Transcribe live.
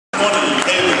20,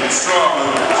 Kailyn,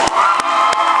 Strawbridge.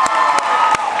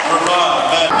 Number 5,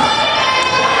 Matt.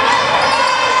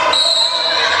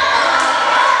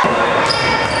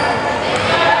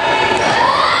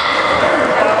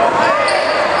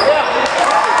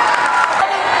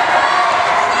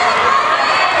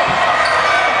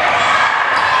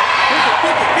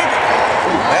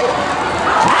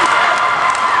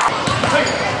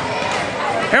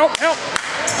 Help, help.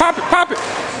 Pop it, pop it.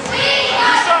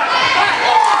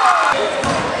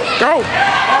 Go.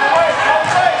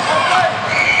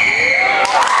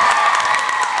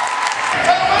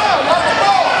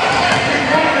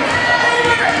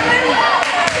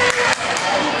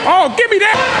 Oh, give me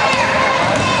that.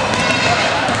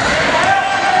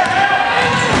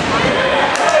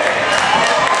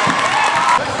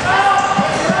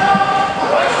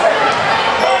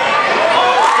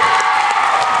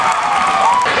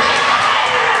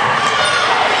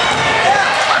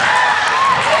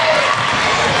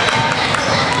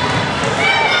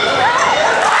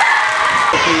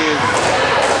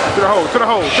 To the hole, to the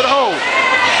hole, to the hole,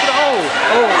 to the hole.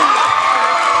 Oh.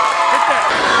 Get that.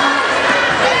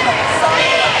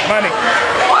 Money.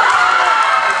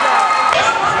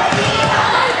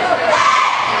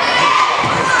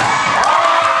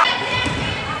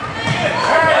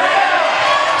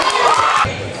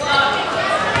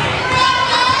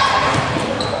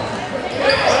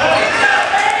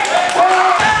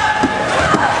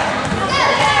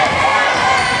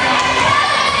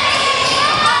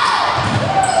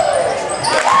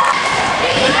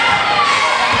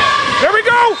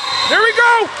 There we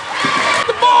go!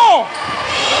 The ball!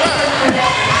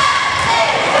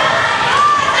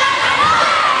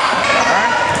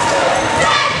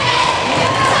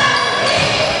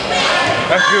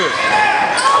 That's good.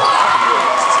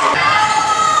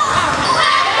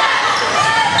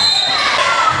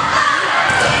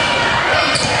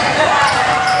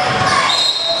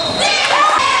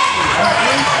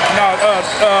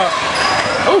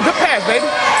 Oh, good pass, baby.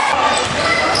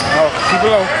 Oh, keep it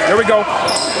low. There we go.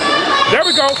 There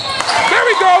we go. There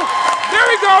we go. There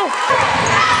we go.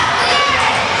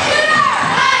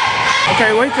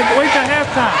 Okay, wait till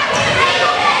halftime.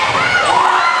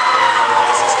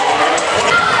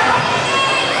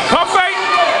 Pump fake.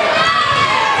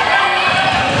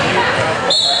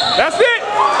 That's it.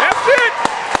 That's it.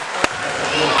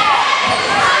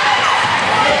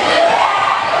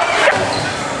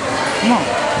 Come on.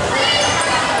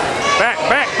 Back,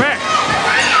 back, back.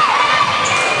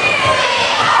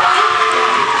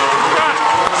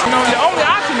 You know, the only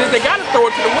option is they got to throw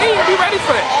it to the wing. Be ready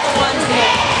for that.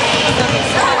 Look at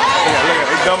it.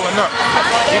 They're doubling up.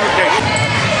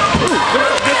 Ooh,